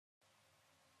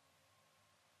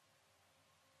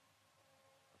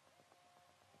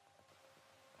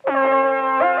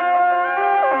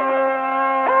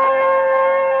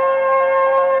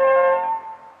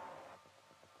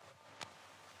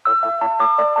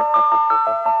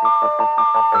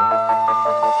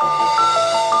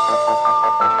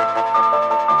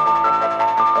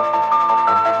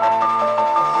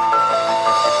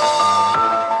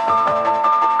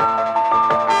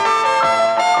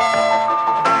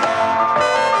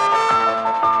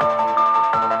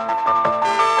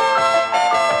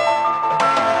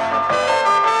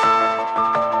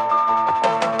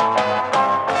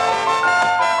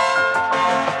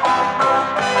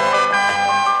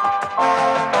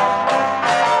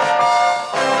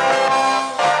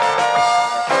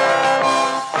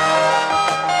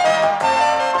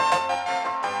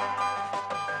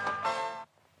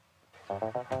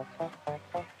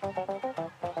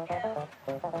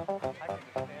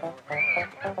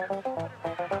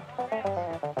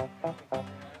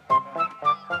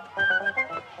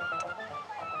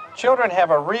Children have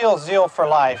a real zeal for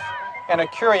life and a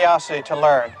curiosity to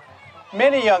learn.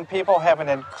 Many young people have an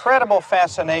incredible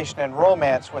fascination and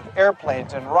romance with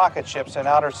airplanes and rocket ships in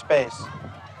outer space.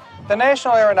 The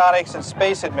National Aeronautics and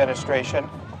Space Administration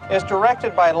is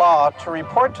directed by law to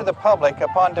report to the public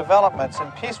upon developments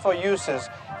and peaceful uses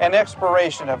and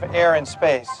exploration of air and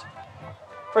space.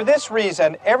 For this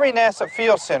reason, every NASA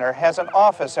Field Center has an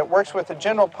office that works with the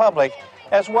general public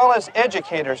as well as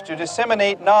educators to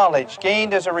disseminate knowledge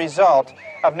gained as a result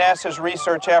of NASA's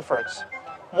research efforts.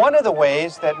 One of the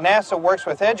ways that NASA works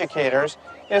with educators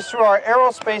is through our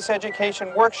Aerospace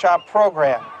Education Workshop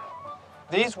Program.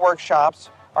 These workshops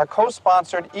are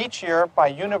co-sponsored each year by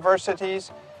universities,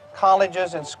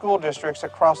 colleges, and school districts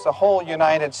across the whole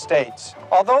United States.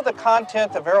 Although the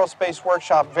content of Aerospace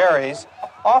Workshop varies,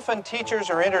 often teachers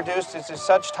are introduced to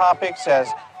such topics as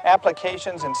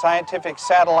applications in scientific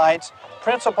satellites,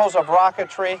 principles of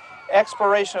rocketry,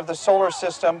 exploration of the solar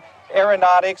system,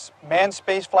 aeronautics, manned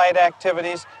spaceflight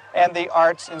activities, and the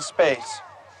arts in space.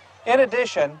 In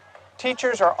addition,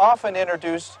 teachers are often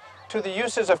introduced to the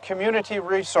uses of community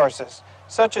resources,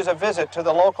 such as a visit to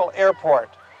the local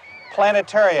airport,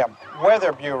 planetarium,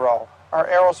 weather bureau, or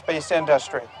aerospace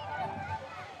industry.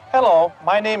 Hello,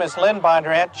 my name is Lynn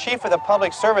Bondurant, Chief of the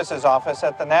Public Services Office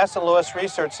at the NASA Lewis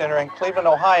Research Center in Cleveland,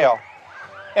 Ohio.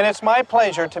 And it's my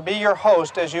pleasure to be your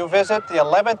host as you visit the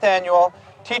 11th Annual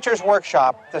Teachers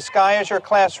Workshop, The Sky is Your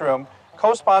Classroom,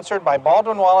 co-sponsored by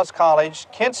Baldwin Wallace College,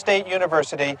 Kent State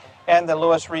University, and the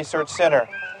Lewis Research Center.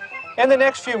 In the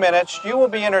next few minutes, you will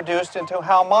be introduced into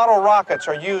how model rockets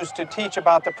are used to teach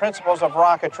about the principles of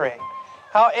rocketry,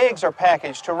 how eggs are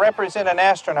packaged to represent an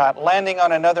astronaut landing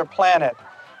on another planet,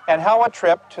 and how a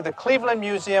trip to the Cleveland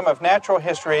Museum of Natural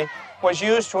History was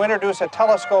used to introduce a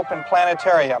telescope and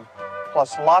planetarium,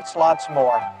 plus lots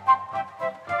more.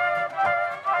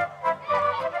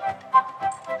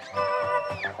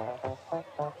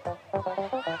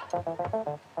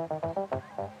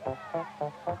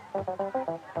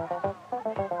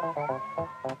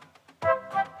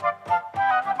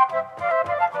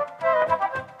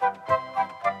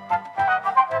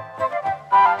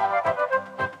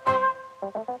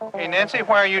 Hey, Nancy,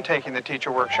 why are you taking the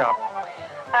teacher workshop?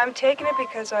 I'm taking it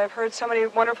because I've heard so many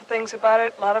wonderful things about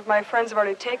it. A lot of my friends have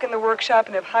already taken the workshop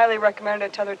and have highly recommended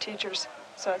it to other teachers.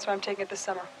 So that's why I'm taking it this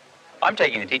summer. I'm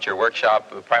taking the teacher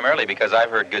workshop primarily because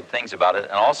I've heard good things about it,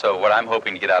 and also what I'm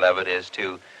hoping to get out of it is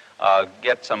to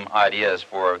get some ideas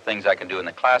for things I can do in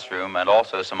the classroom, and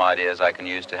also some ideas I can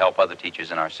use to help other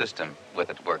teachers in our system with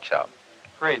the workshop.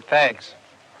 Great, thanks.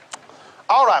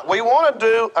 All right, we want to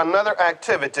do another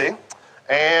activity,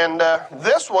 and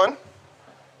this one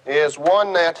is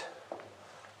one that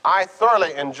I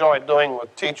thoroughly enjoy doing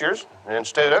with teachers and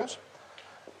students,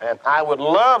 and I would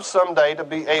love someday to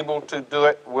be able to do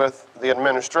it with the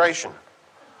administration,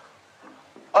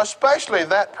 especially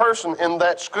that person in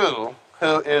that school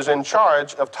who is in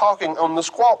charge of talking on the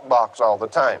squawk box all the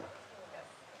time.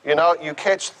 You know, you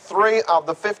catch 3 of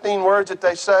the 15 words that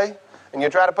they say, and you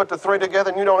try to put the 3 together,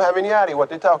 and you don't have any idea what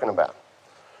they're talking about.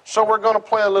 So we're going to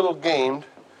play a little game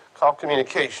called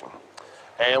communication.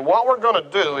 And what we're going to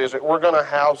do is that we're going to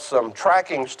have some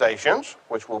tracking stations,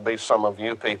 which will be some of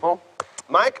you people.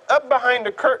 Mike, up behind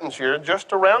the curtains here,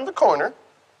 just around the corner,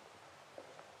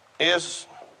 is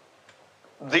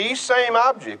these same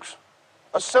objects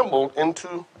assembled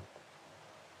into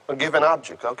a given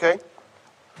object, okay?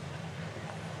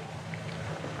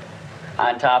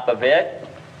 On top of it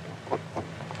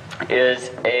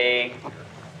is a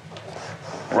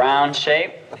round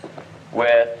shape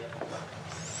with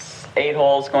 8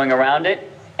 holes going around it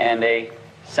and a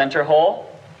center hole.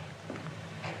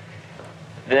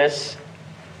 The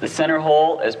center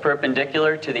hole is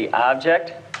perpendicular to the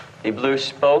object. The blue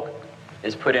spoke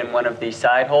is put in one of the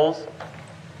side holes.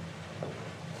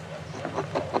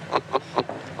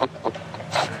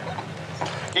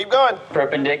 Keep going.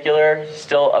 Perpendicular,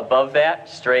 still above that,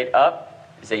 straight up,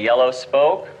 is a yellow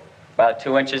spoke, about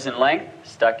 2 inches in length,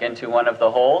 stuck into one of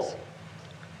the holes.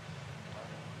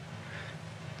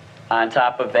 On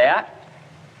top of that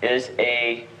is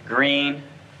a green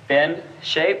fin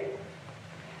shape,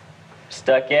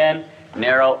 stuck in,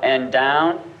 narrow end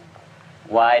down,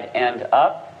 wide end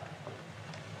up.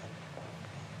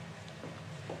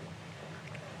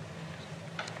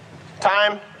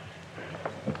 Time.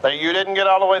 You didn't get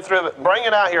all the way through it. Bring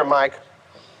it out here, Mike.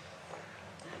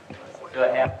 Do I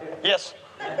have to? Yes.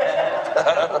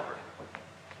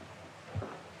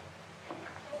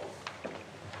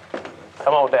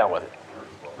 Come on down with it.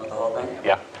 The whole thing?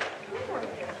 Yeah.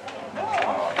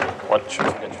 Get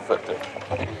your foot there.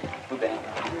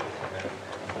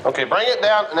 Okay, bring it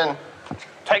down and then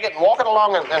take it and walk it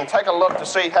along and take a look to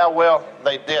see how well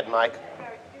they did, Mike.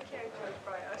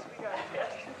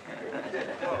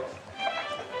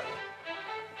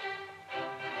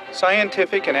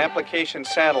 Scientific and application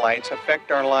satellites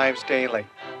affect our lives daily.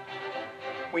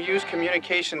 We use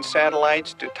communication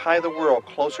satellites to tie the world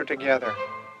closer together.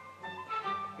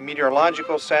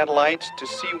 Meteorological satellites to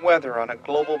see weather on a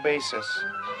global basis.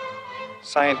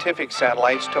 Scientific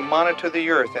satellites to monitor the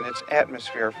Earth and its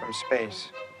atmosphere from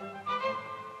space.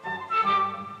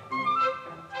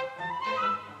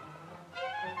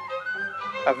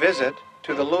 A visit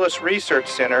to the Lewis Research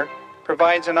Center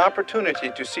provides an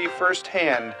opportunity to see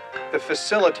firsthand the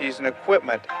facilities and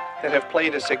equipment that have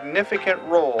played a significant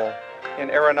role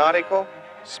in aeronautical,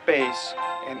 space,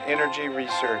 and energy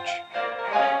research.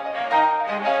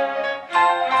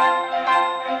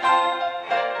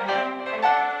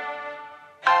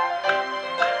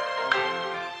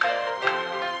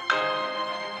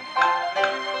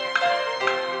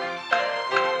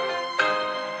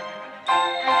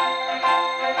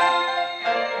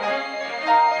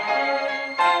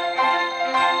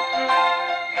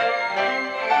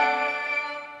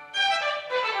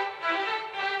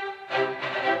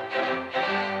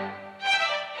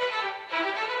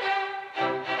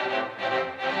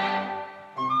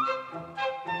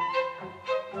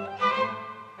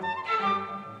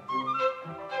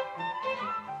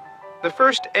 The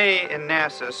first A in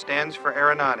NASA stands for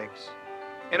aeronautics.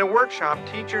 In a workshop,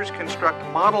 teachers construct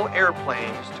model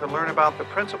airplanes to learn about the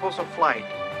principles of flight: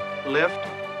 lift,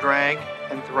 drag,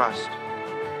 and thrust.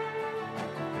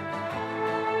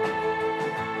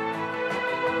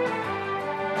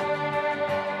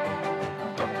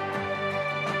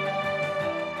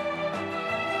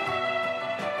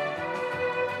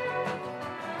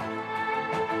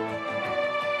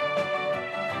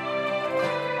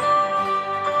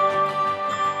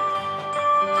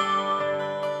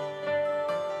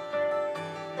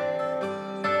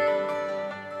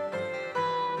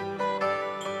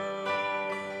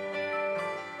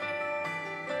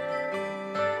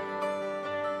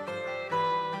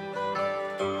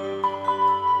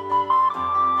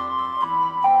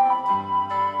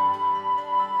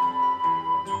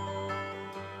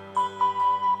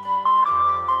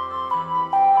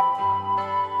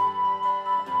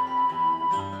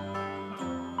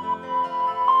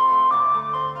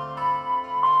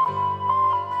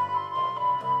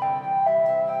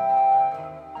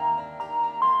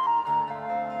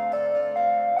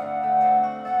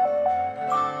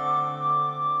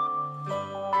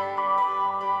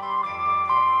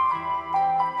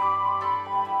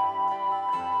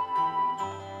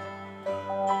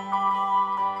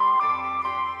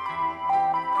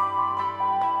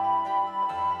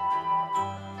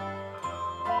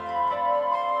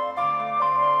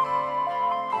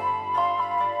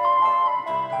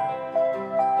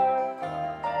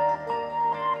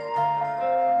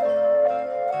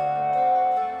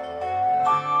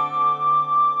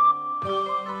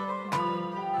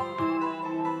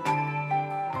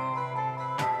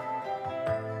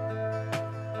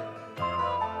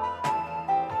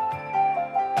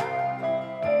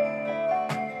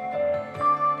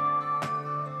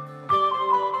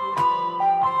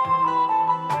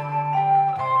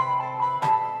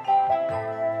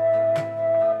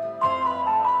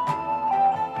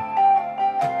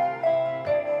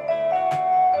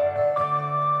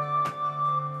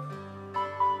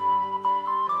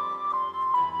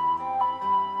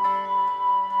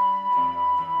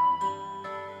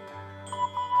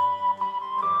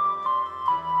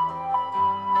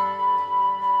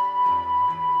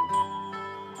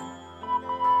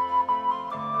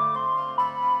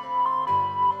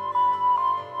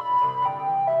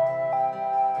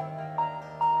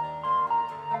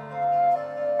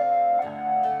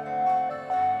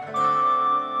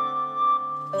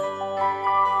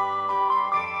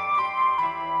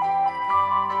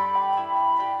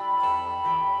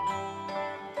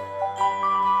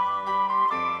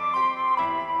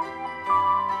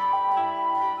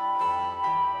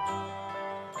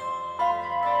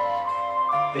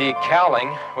 The cowling,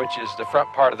 which is the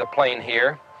front part of the plane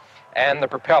here, and the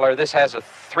propeller. This has a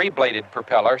 3-bladed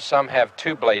propeller. Some have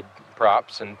 2-blade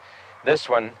props, and this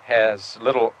one has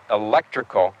little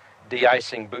electrical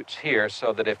de-icing boots here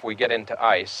so that if we get into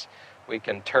ice, we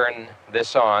can turn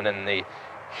this on, and the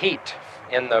heat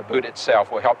in the boot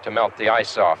itself will help to melt the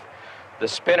ice off. The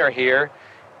spinner here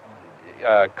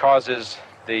causes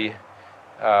the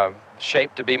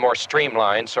shape to be more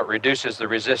streamlined, so it reduces the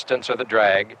resistance or the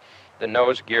drag. The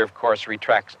nose gear, of course,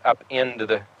 retracts up into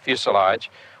the fuselage.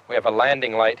 We have a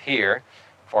landing light here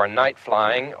for night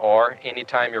flying or any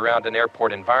time you're around an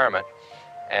airport environment.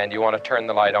 and you want to turn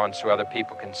the light on so other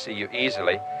people can see you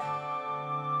easily.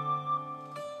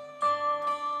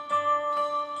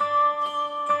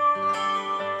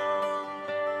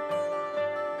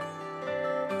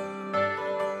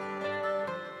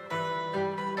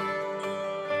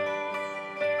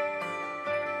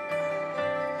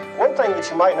 One thing that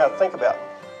you might not think about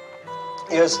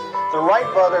is the Wright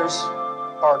brothers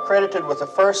are credited with the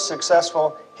first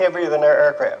successful heavier-than-air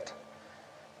aircraft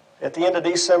at the end of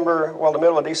December, well, the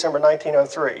middle of December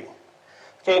 1903.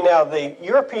 Okay, now the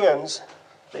Europeans,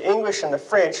 the English and the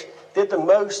French, did the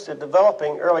most at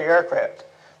developing early aircraft,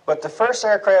 but the first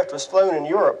aircraft was flown in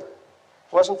Europe.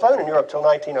 It wasn't flown in Europe till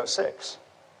 1906.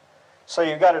 So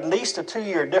you've got at least a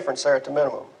 2-year difference there at the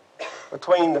minimum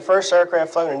between the first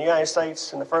aircraft flown in the United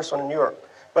States and the first one in Europe.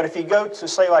 But if you go to,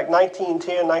 say, like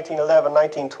 1910, 1911,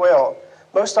 1912,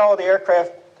 most all of the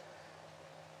aircraft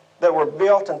that were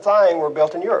built and flying were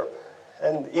built in Europe.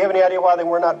 And you have any idea why they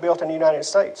were not built in the United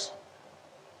States?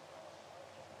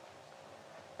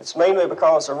 It's mainly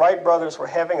because the Wright brothers were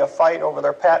having a fight over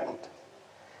their patent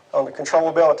on the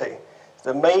controllability.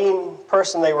 The main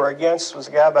person they were against was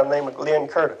a guy by the name of Glenn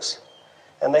Curtiss.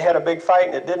 And they had a big fight,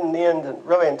 and it didn't end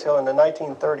really until in the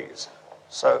 1930s.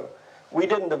 So we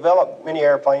didn't develop many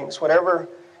airplanes. Whenever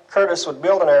Curtiss would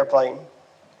build an airplane,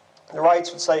 the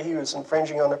Wrights would say he was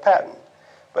infringing on their patent.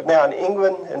 But now in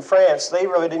England and France, they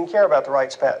really didn't care about the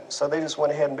Wrights' patent, so they just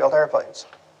went ahead and built airplanes.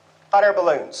 Hot air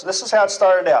balloons. This is how it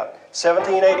started out,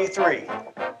 1783.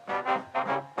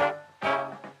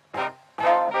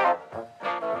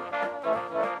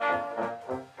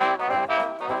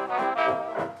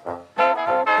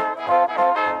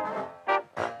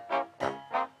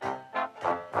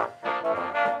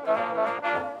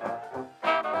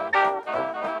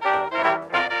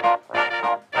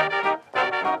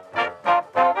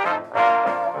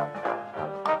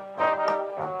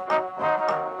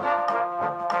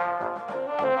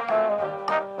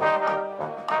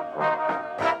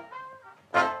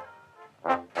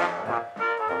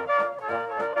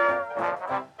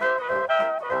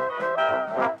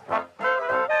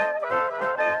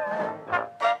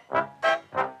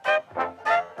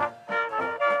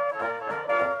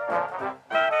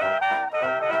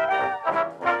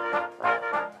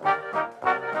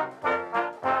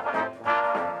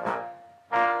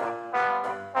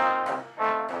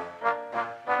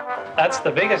 That's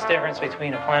the biggest difference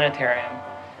between a planetarium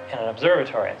and an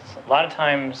observatory. A lot of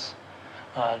times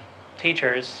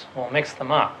teachers will mix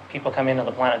them up. People come into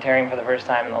the planetarium for the first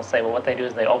time and they'll say, well, what they do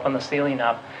is they open the ceiling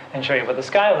up and show you what the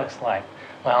sky looks like.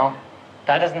 Well,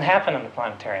 that doesn't happen in the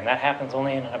planetarium. That happens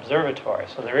only in an observatory.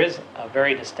 So there is a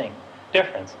very distinct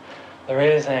difference. There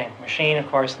is a machine, of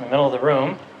course, in the middle of the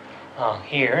room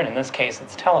here, and in this case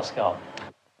it's a telescope.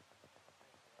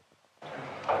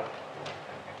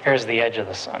 Here's the edge of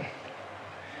the sun.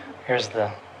 Here's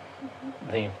the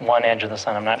one edge of the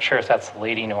sun. I'm not sure if that's the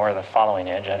leading or the following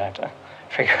edge. I'd have to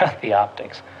figure out the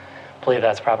optics. I believe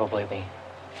that's probably the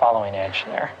following edge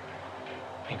there.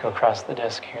 We go across the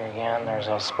disk here again. There's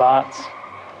those spots.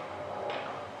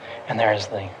 And there's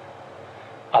the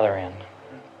other end.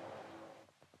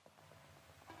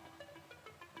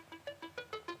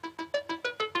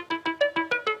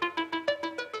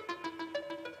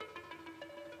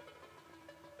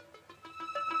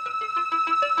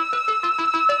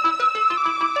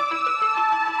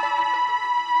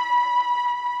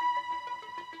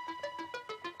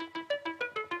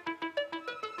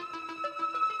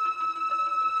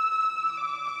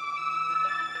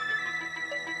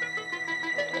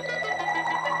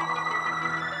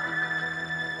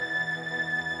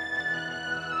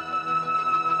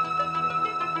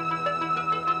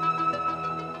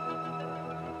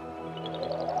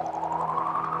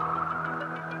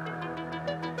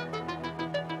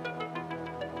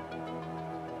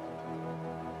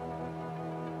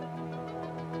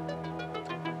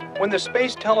 When the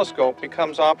Space Telescope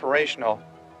becomes operational,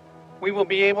 we will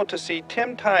be able to see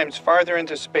 10 times farther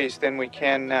into space than we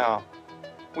can now.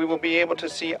 We will be able to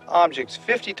see objects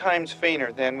 50 times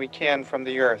fainter than we can from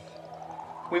the Earth.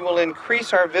 We will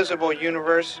increase our visible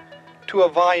universe to a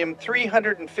volume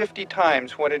 350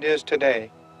 times what it is today.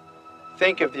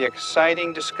 Think of the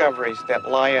exciting discoveries that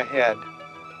lie ahead.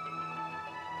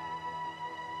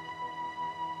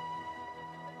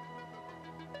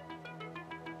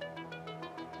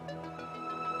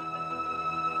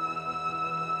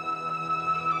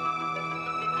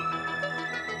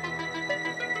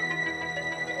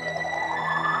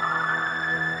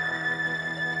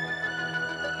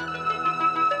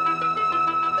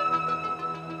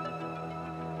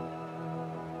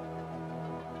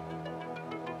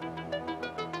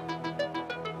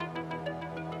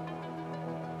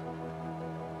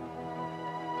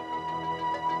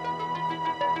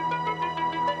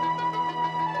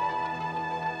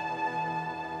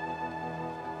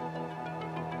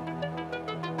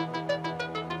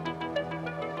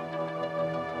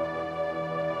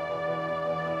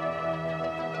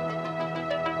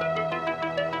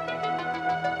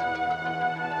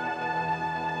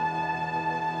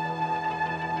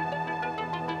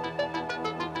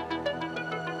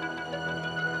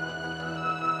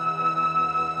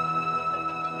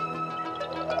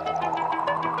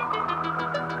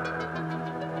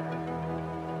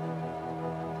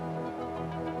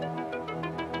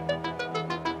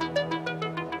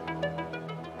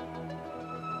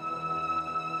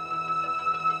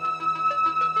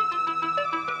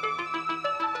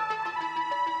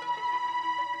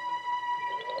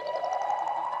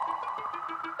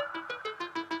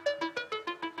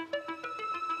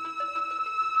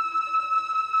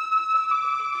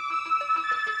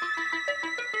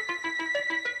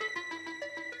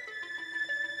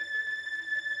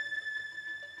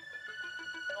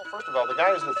 of all, the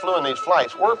guys that flew in these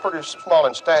flights were pretty small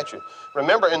in stature.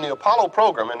 Remember, in the Apollo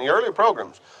program, in the earlier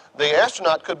programs, the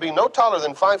astronaut could be no taller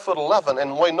than 5'11"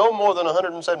 and weigh no more than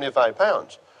 175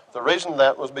 pounds. The reason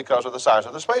that was because of the size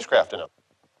of the spacecraft in it.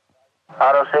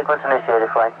 Auto sequence initiated,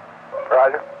 flight.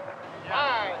 Roger.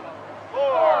 5,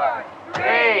 4,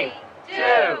 3,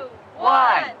 2,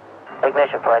 1.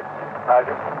 Ignition, flight.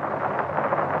 Roger.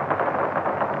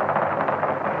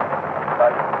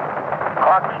 Roger.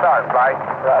 Clock start, flight.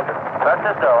 Roger.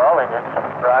 Thrusters go, all engines.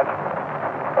 Roger.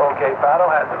 Okay, Paddle,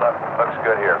 how's it look? Looks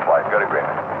good here, flight. Good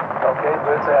agreement. Okay,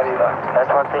 good, how do you look?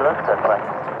 S1C looks good, flight.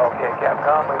 Okay,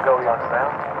 Capcom, we'll go on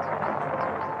sound.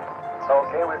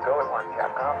 Okay, we'll go with 1,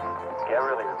 Capcom. Get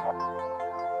release.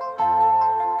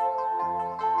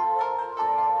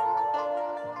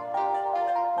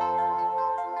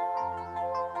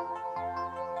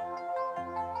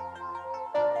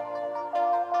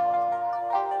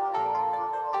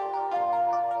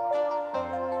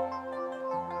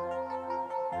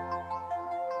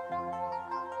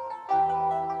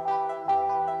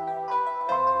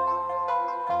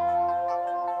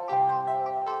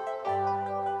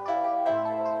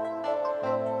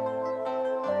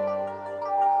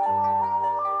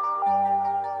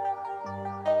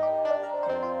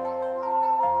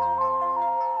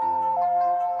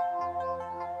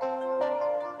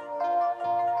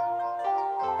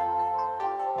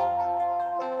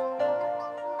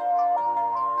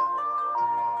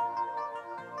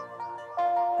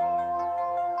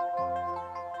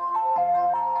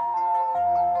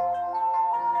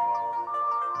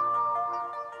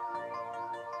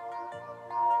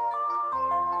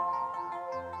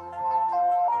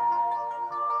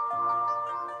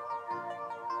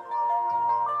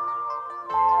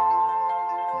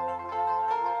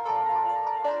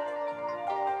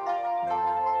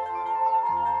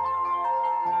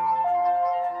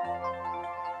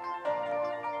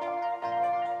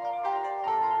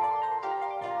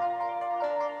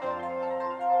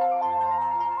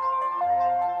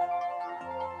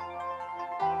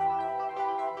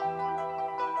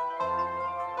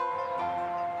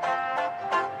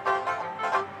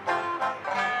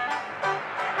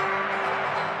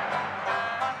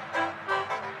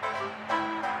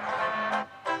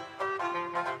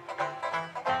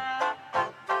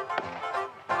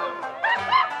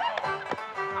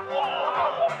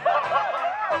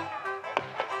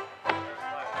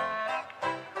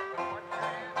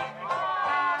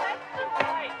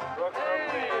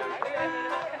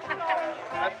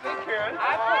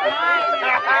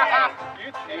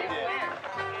 You cheated.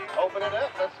 Open it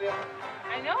up. Let's see it.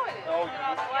 I know it is. Oh, It's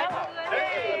all yellow.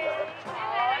 Hey.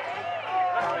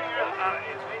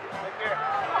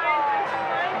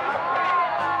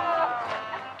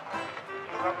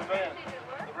 Rubber band.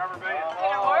 The rubber band.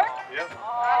 Did it work? Yep.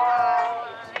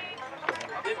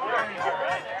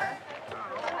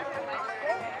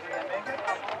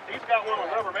 He's got one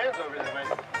with rubber bands over there, man.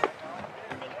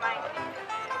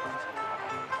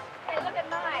 Hey, look at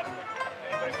mine.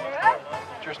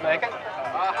 Yours make it?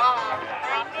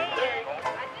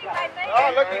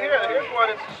 Oh, looky here. Here's one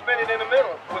that's suspended in the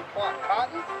middle with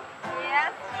cotton.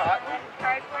 Yes. Cotton.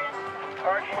 Cardboard and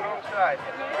Cardboard on the side.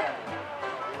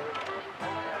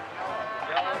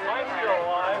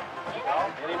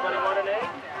 Anybody want an egg?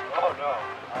 Oh, no.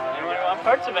 Anyone want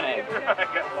parts of an egg? I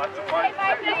got lots of parts.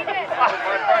 my favorite. My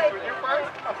parts with your parts?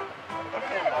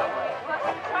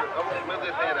 Move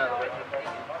this hand out of it.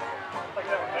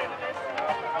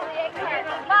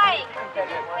 Mike.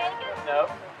 No.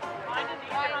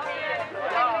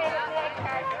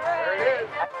 There it is.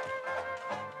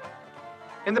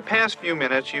 In the past few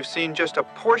minutes, you've seen just a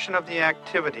portion of the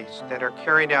activities that are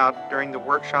carried out during the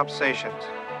workshop sessions.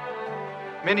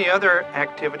 Many other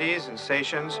activities and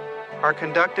sessions are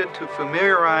conducted to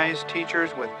familiarize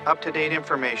teachers with up-to-date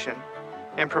information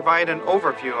and provide an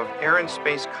overview of air and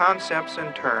space concepts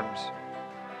and terms.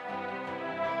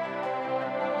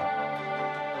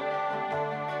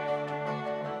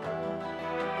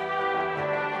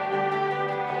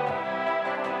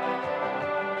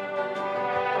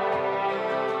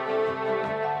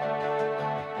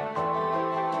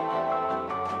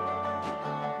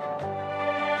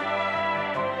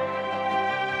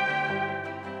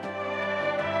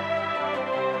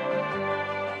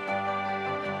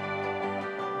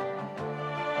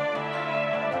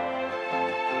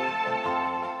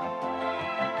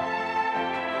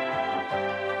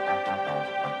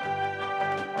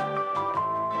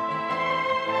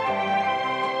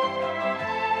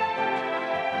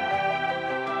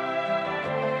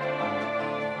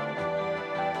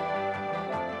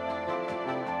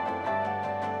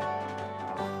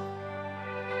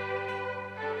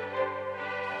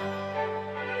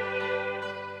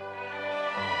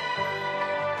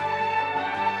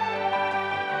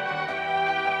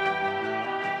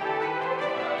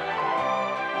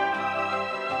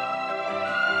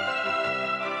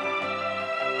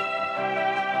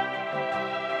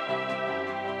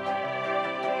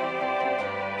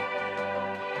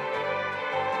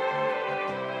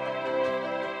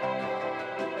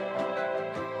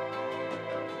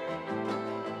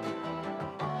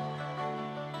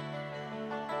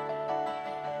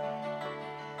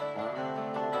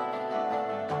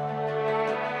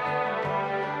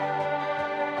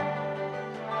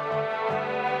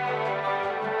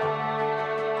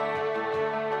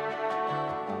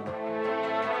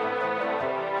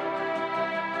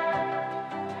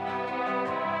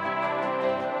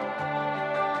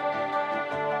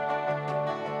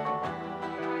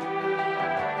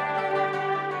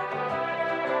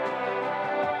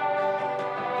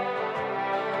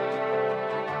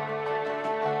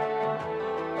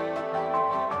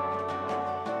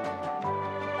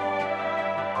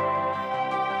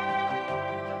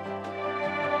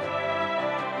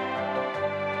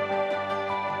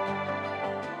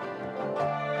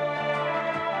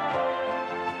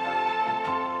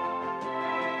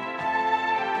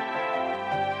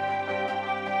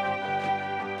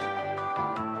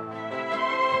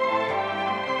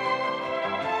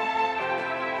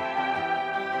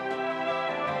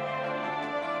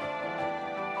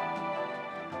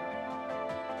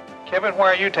 Kevin,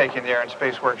 why are you taking the Air and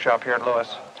Space Workshop here at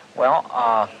Lewis? Well,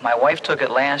 my wife took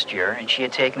it last year, and she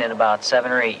had taken it about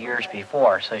 7 or 8 years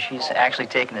before, so she's actually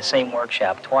taken the same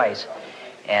workshop twice.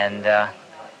 And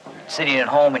sitting at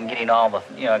home and getting all the,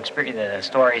 the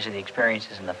stories of the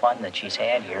experiences and the fun that she's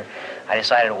had here, I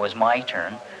decided it was my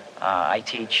turn. I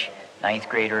teach 9th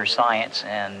graders science,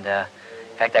 and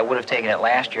in fact, I would have taken it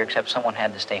last year, except someone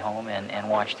had to stay home and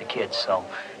watch the kids. So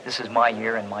this is my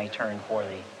year and my turn for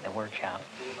the workshop.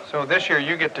 So this year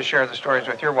you get to share the stories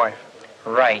with your wife.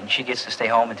 Right, and she gets to stay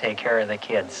home and take care of the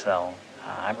kids, so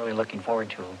I'm really looking forward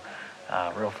to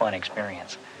a real fun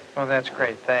experience. Well, that's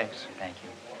great. Thanks. Thank you.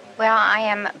 Well, I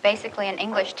am basically an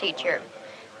English teacher,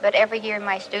 but every year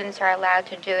my students are allowed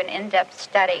to do an in-depth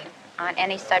study on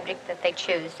any subject that they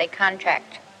choose. They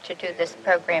contract to do this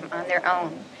program on their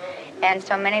own. And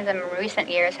so many of them in recent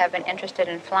years have been interested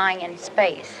in flying in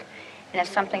space, and it's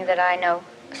something that I know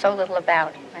so little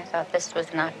about. I thought this was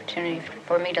an opportunity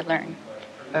for me to learn.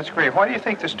 That's great. Why do you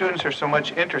think the students are so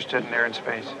much interested in Air and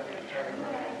Space?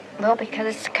 Well,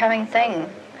 because it's a coming thing,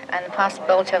 and the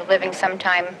possibility of living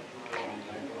sometime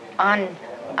on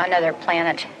another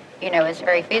planet, is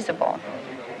very feasible.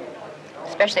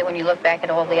 Especially when you look back at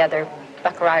all the other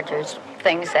Buck Rogers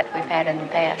things that we've had in the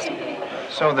past.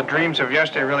 So the dreams of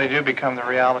yesterday really do become the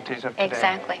realities of today.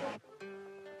 Exactly.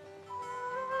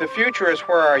 The future is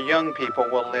where our young people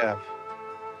will live.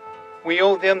 We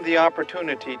owe them the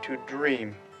opportunity to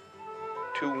dream,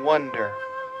 to wonder,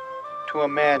 to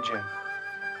imagine,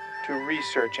 to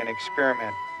research and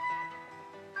experiment.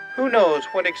 Who knows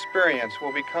what experience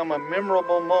will become a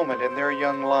memorable moment in their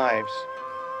young lives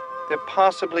that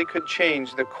possibly could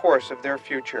change the course of their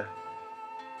future.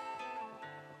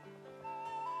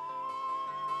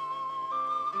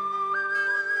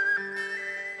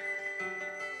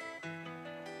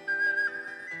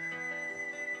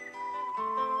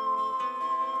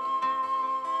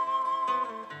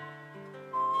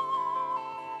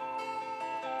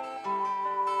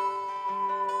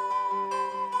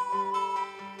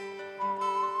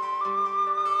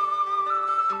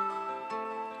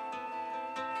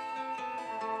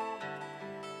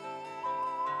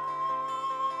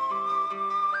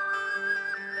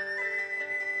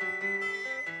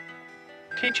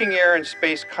 Teaching air and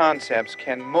space concepts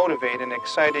can motivate and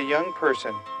excite a young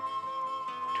person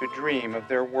to dream of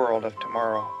their world of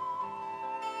tomorrow.